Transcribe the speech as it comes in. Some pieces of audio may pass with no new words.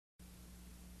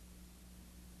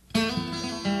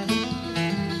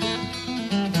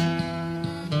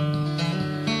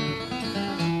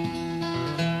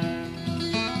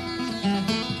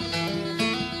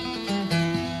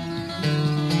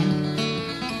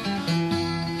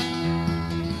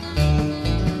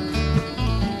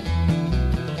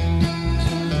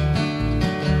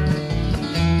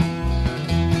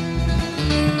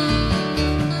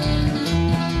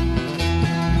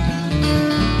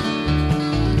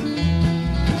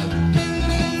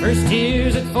First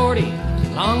tears at 40,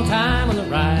 long time on the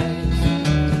rise.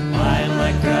 Why am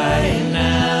I crying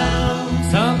now?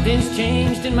 Something's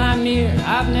changed in my mirror,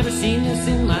 I've never seen this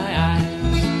in my eyes.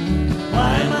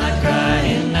 Why am I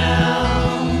crying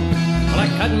now? Well, I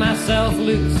cut myself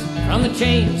loose from the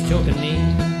chains choking me.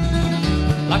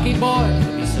 Lucky boy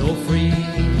to be so free.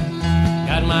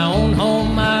 Got my own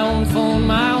home, my own phone,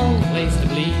 my own place to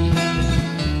bleed.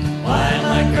 Why am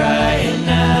I crying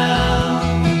now?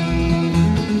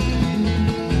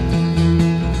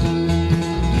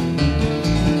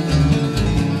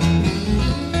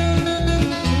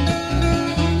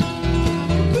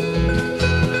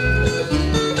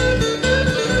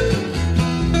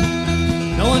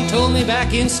 Told me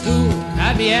back in school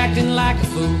I'd be acting like a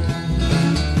fool.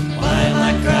 Why am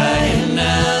I crying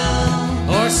now?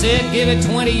 Or said give it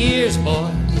 20 years, boy,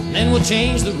 then we'll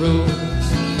change the rules.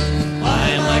 Why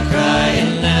am I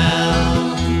crying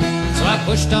now? So I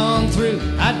pushed on through,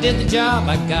 I did the job,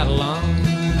 I got along.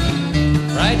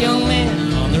 Bright young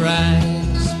man on the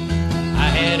rise. I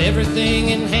had everything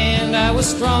in hand, I was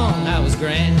strong, I was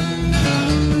grand.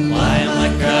 Why am I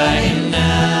crying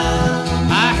now?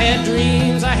 I had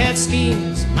dreams, I had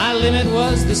schemes, my limit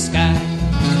was the sky.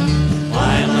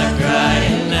 Why am I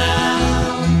crying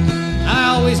now?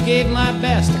 I always gave my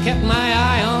best, I kept my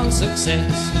eye on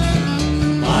success.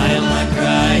 Why am I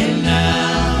crying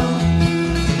now?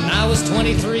 When I was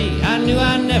 23, I knew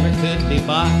I never could be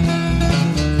bought.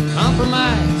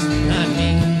 Compromise, not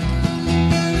me.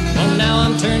 Well, now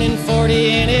I'm turning 40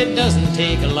 and it doesn't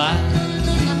take a lot.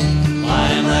 Why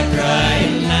am I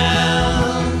crying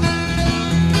now?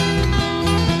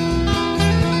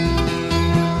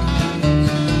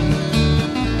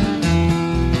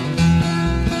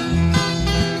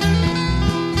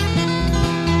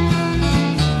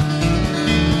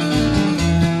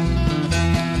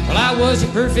 I was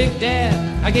your perfect dad,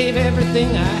 I gave everything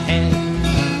I had.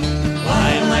 Why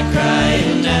am I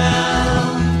crying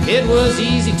now? It was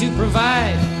easy to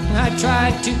provide, I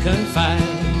tried to confide.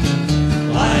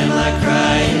 Why am I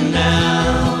crying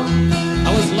now?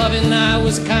 I was loving, I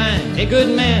was kind, a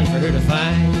good man for her to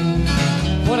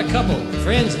find. What a couple,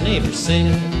 friends and neighbors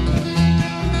said.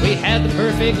 We had the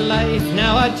perfect life,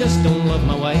 now I just don't love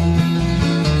my wife.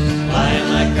 Why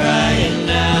am I crying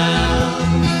now?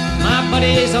 My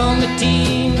buddies on the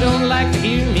team don't like to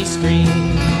hear me scream.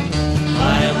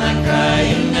 Why am I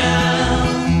crying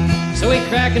now? So we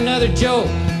crack another joke,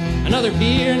 another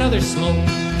beer, another smoke.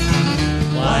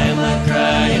 Why am I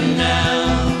crying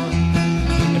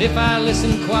now? But if I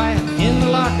listen quiet in the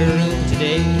locker room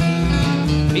today,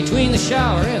 between the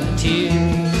shower and the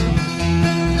tears,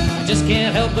 I just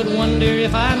can't help but wonder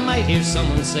if I might hear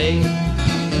someone say,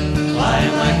 why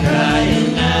am I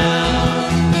crying now?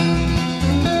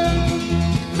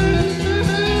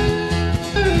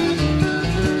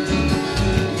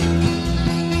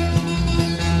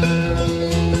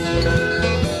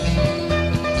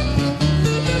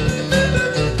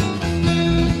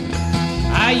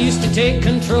 I used to take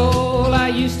control, I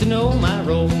used to know my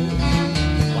role.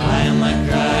 Why am I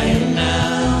crying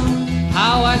now?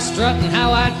 How I'd strut and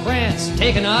how I'd prance,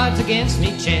 taking odds against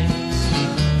me chance.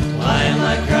 Why am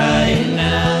I crying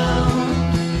now?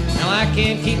 Now I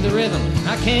can't keep the rhythm,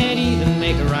 I can't even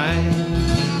make a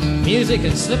rhyme. Music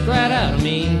has slipped right out of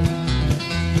me.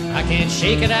 I can't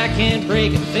shake it, I can't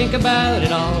break it, think about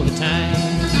it all the time.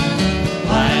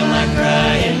 Why am I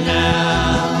crying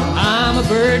now? I'm a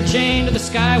bird chained to the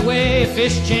skyway, a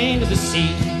fish chained to the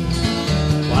sea.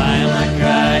 Why am I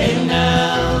crying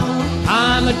now?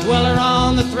 I'm a dweller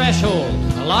on the threshold,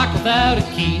 a lock without a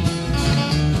key.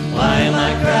 Why am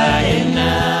I crying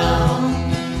now?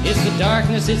 It's the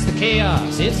darkness, it's the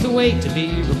chaos, it's the wait to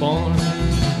be reborn.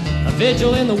 A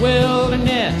vigil in the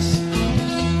wilderness.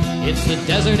 It's the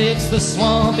desert, it's the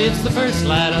swamp, it's the first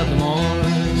light of the morn.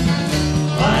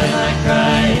 Why am I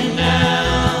crying now?